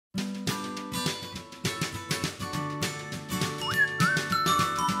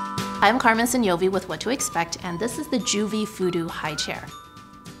I'm Carmen Sognonvi with What to Expect, and this is the Joovy Foodoo high chair.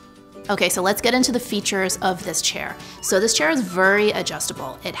 Okay, so let's get into the features of this chair. So this chair is very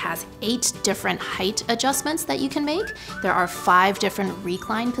adjustable. It has 8 different height adjustments that you can make. There are 5 different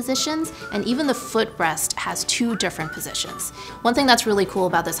recline positions, and even the footrest has 2 different positions. One thing that's really cool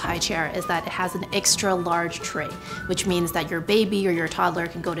about this high chair is that it has an extra large tray, which means that your baby or your toddler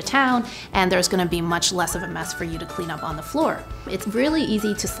can go to town and there's gonna be much less of a mess for you to clean up on the floor. It's really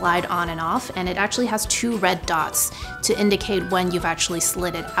easy to slide on and off, and it actually has 2 red dots to indicate when you've actually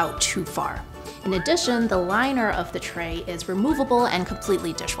slid it out too far. In addition, the liner of the tray is removable and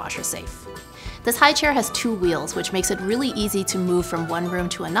completely dishwasher safe. This high chair has 2 wheels, which makes it really easy to move from one room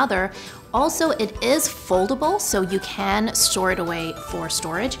to another. Also, it is foldable, so you can store it away for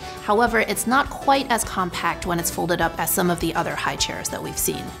storage. However, it's not quite as compact when it's folded up as some of the other high chairs that we've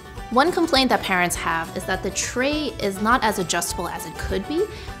seen. One complaint that parents have is that the tray is not as adjustable as it could be,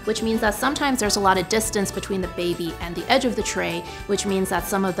 which means that sometimes there's a lot of distance between the baby and the edge of the tray, which means that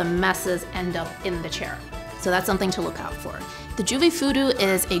some of the messes end up in the chair. So that's something to look out for. The Joovy Foodoo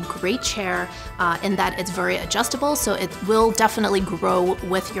is a great chair in that it's very adjustable, so it will definitely grow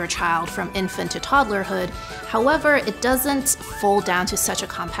with your child from infant to toddlerhood. However, it doesn't fold down to such a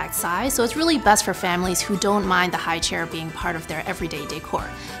compact size, so it's really best for families who don't mind the high chair being part of their everyday decor.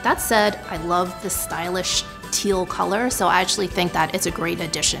 That said, I love the stylish teal color, so I actually think that it's a great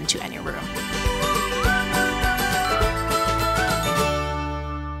addition to any room.